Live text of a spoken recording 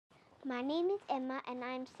My name is Emma, and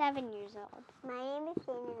I'm 7 years old. My name is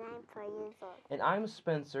Shane, and I'm 4 years old. And I'm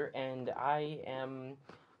Spencer, and I am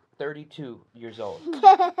 32 years old.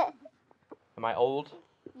 Am I old?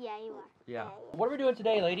 Yeah, you are. Yeah. What are we doing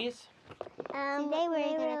today, ladies? Today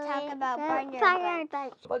we're going to talk about Barnyard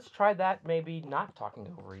Bunch. Let's try that, maybe not talking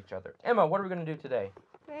over each other. Emma, what are we going to do today?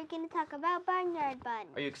 We're going to talk about Barnyard Bunch.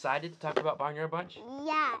 Are you excited to talk about Barnyard Bunch?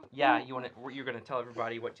 Yeah. Yeah, you're going to tell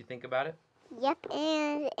everybody what you think about it? Yep,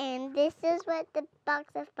 and this is what the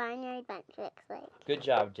box of Barnyard Bunch looks like. Good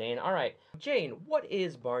job, Jane. All right. Jane, what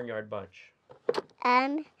is Barnyard Bunch?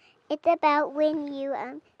 It's about when you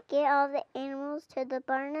get all the animals to the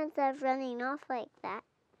barn instead of running off like that.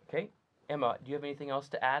 Okay. Emma, do you have anything else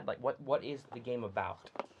to add? Like, what is the game about?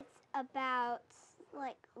 It's about,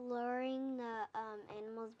 like, luring the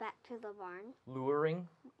animals back to the barn. Luring?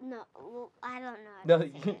 No, I don't know.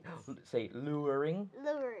 No, say luring.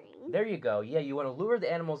 Luring. There you go. Yeah, you want to lure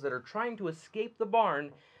the animals that are trying to escape the barn.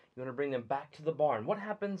 You want to bring them back to the barn. What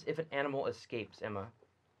happens if an animal escapes, Emma?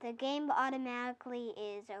 The game automatically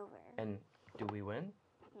is over. And do we win?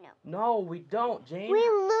 No. No, we don't, Jane. We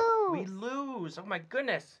lose. We lose. Oh my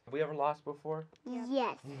goodness. Have we ever lost before?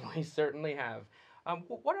 Yes. We certainly have.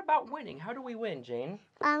 What about winning? How do we win, Jane?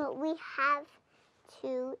 We have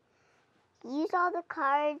to use all the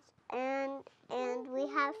cards and we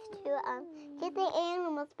have to get the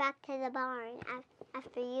animals back to the barn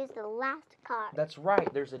after you use the last card. That's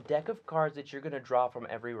right. There's a deck of cards that you're going to draw from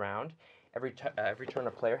every round, every turn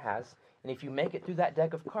a player has. And if you make it through that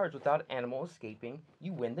deck of cards without an animal escaping,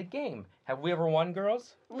 you win the game. Have we ever won,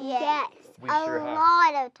 girls? Yes. We sure have. A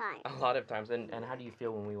lot of times. A lot of times. And how do you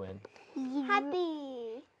feel when we win?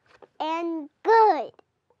 Happy. And good.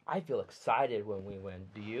 I feel excited when we win.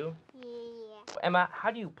 Do you? Yeah. Emma,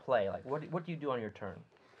 how do you play? Like, what do you do on your turn?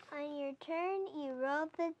 On your turn, you roll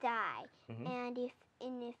the die, Mhm. and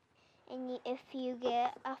if you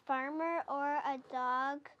get a farmer or a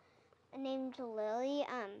dog named Lily,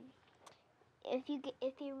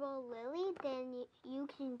 if you roll Lily, then you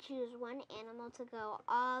can choose one animal to go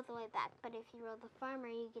all the way back. But if you roll the farmer,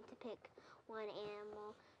 you get to pick one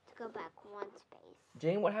animal to go back one space.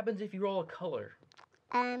 Jane, what happens if you roll a color?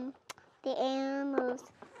 The animal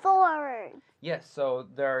moves forward. Yes, so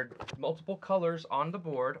there are multiple colors on the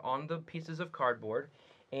board, on the pieces of cardboard,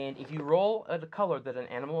 and if you roll a color that an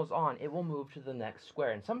animal is on, it will move to the next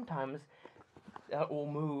square. And sometimes that will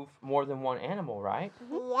move more than one animal, right?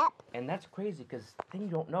 Yep. And that's crazy because then you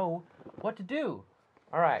don't know what to do.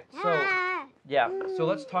 All right, so yeah, so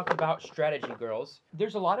let's talk about strategy, girls.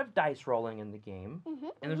 There's a lot of dice rolling in the game,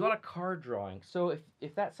 and there's a lot of card drawing. So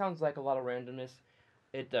if that sounds like a lot of randomness,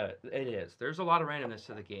 it is. There's a lot of randomness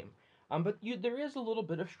to the game. But there is a little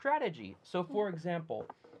bit of strategy. So, for example,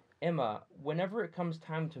 Emma, whenever it comes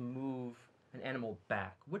time to move an animal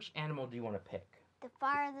back, which animal do you want to pick? The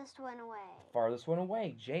farthest one away. Farthest one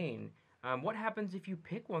away. Jane, what happens if you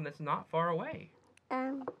pick one that's not far away?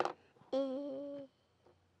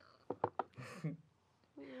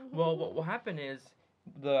 Well, what will happen is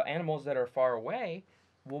the animals that are far away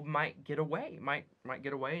might get away,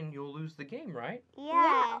 and you'll lose the game, right?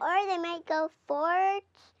 Yeah. Or they might go forward,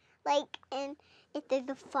 like, and if they're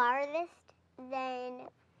the farthest, then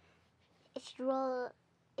if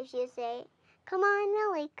you say, "Come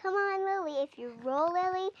on, Lily, come on, Lily," if you roll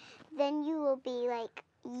Lily, then you will be like,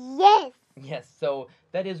 "Yes." Yes. So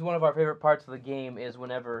that is one of our favorite parts of the game is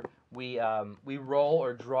whenever we roll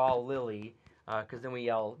or draw Lily, because then we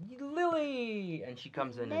yell Lily, and she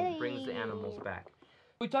comes in and brings the animals back.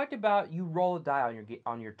 We talked about you roll a die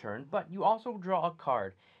on your turn, but you also draw a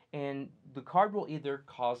card, and the card will either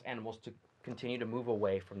cause animals to continue to move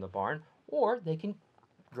away from the barn, or they can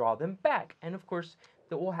draw them back. And of course,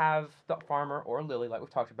 that will have the farmer or Lily, like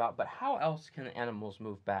we've talked about. But how else can the animals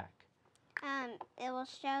move back? It will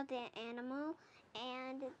show the animal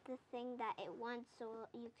and the thing that it wants, so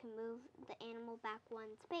you can move the animal back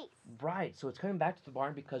one space. Right. So it's coming back to the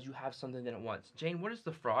barn because you have something that it wants. Jane, what does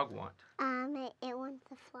the frog want? It wants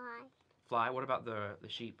to fly. Fly. What about the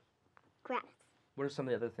sheep? Grass. What are some of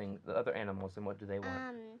the other things, the other animals, and what do they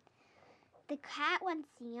want? The cat wants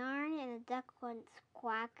yarn, and the duck wants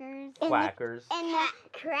quackers. Quackers. And the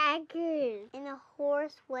crackers. And the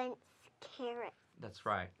horse wants carrots. That's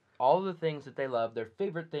right. All the things that they love, their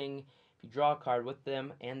favorite thing. If you draw a card with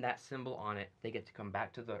them and that symbol on it, they get to come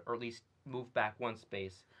back to or at least move back one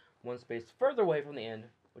space further away from the end,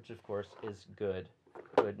 which of course is good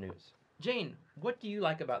news. Jane, what do you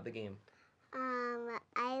like about the game?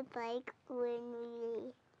 I like when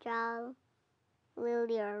we draw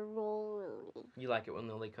Lily or roll Lily. You like it when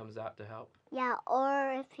Lily comes out to help? Yeah,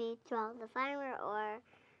 or if you draw the farmer or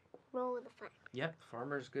roll the farm. Yep,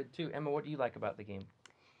 farmer's good too. Emma, what do you like about the game?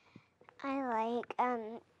 I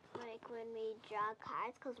like when we draw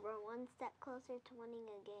cards because we're one step closer to winning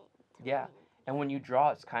a game. Yeah. And when you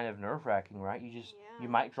draw, it's kind of nerve-wracking, right? You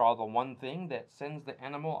might draw the one thing that sends the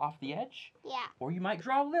animal off the edge. Yeah. Or you might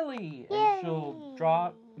draw Lily, and Yay. she'll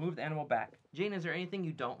move the animal back. Jane, is there anything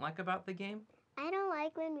you don't like about the game? I don't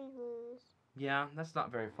like when we lose. Yeah, that's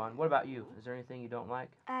not very fun. What about you? Is there anything you don't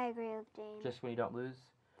like? I agree with Jane. Just when you don't lose?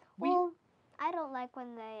 Well, I don't like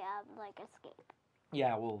when they escape.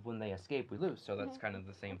 Yeah, well, when they escape, we lose, so that's kind of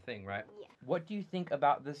the same thing, right? Yeah. What do you think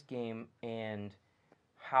about this game and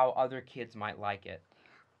how other kids might like it?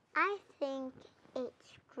 I think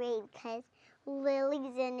it's great because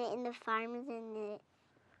Lily's in it and the farm is in it.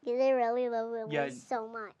 They really love Lily so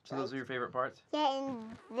much. So those are your favorite parts? Yeah, and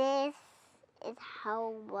this is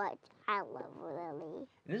how much I love Lily.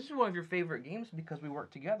 And this is one of your favorite games because we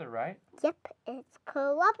work together, right? Yep, it's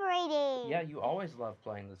cooperating. Yeah, you always love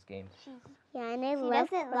playing this game. Yeah, and I She love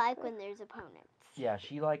doesn't like when there's opponents. Yeah,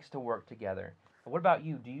 she likes to work together. What about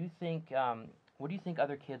you? Do you think what do you think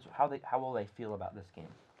other kids how will they feel about this game?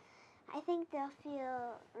 I think they'll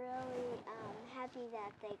feel really happy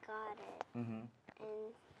that they got it, Mhm.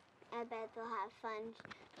 and I bet they'll have fun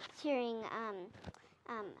cheering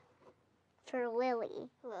for Lily.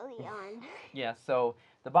 Lily on. Yeah, so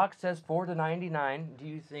the box says 4 to 99. Do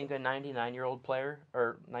you think a 99-year-old player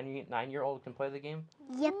or 99-year-old can play the game?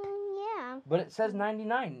 Yep. Yeah. But it says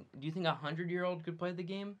 99. Do you think a 100-year-old could play the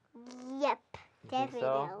game? Yep. You think Definitely.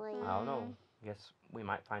 so? I don't know. I guess we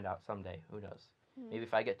might find out someday. Who knows? Maybe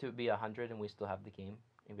if I get to be 100 and we still have the game,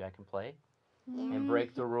 maybe I can play and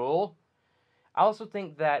break the rule. I also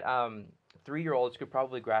think that 3-year-olds could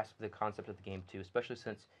probably grasp the concept of the game too, especially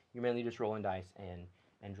since you're mainly just rolling dice and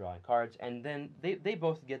drawing cards. And then they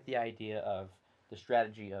both get the idea of the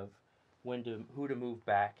strategy of who to move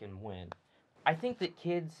back and when. I think that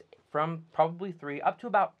kids from probably 3 up to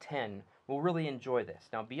about 10 will really enjoy this.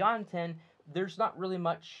 Now, beyond 10, there's not really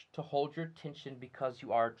much to hold your attention because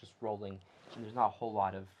you are just rolling, and there's not a whole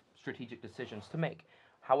lot of strategic decisions to make.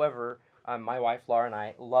 However, my wife, Lara, and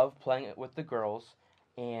I love playing it with the girls,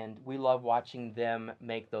 and we love watching them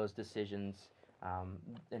make those decisions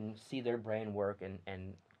and see their brain work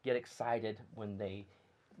and get excited when they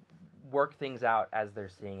work things out as they're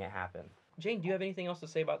seeing it happen. Jane, do you have anything else to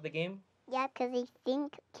say about the game? Yeah, because I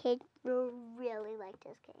think kids will really like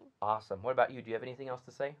this game. Awesome. What about you? Do you have anything else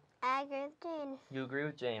to say? I agree with Jane. You agree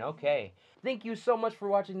with Jane. Okay. Thank you so much for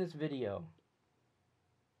watching this video.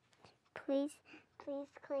 Please click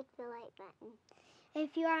the like button.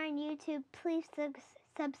 If you are on YouTube, please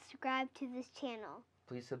subscribe to this channel.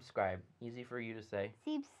 Please subscribe. Easy for you to say.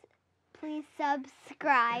 Please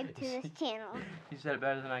subscribe to this channel. You said it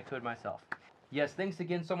better than I could myself. Yes, thanks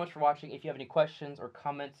again so much for watching. If you have any questions or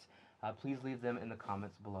comments, please leave them in the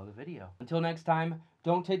comments below the video. Until next time,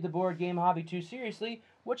 don't take the board game hobby too seriously.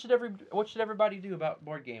 What should everybody do about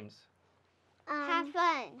board games? Have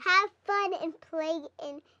fun. Have fun and play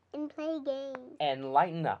games. And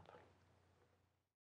lighten up.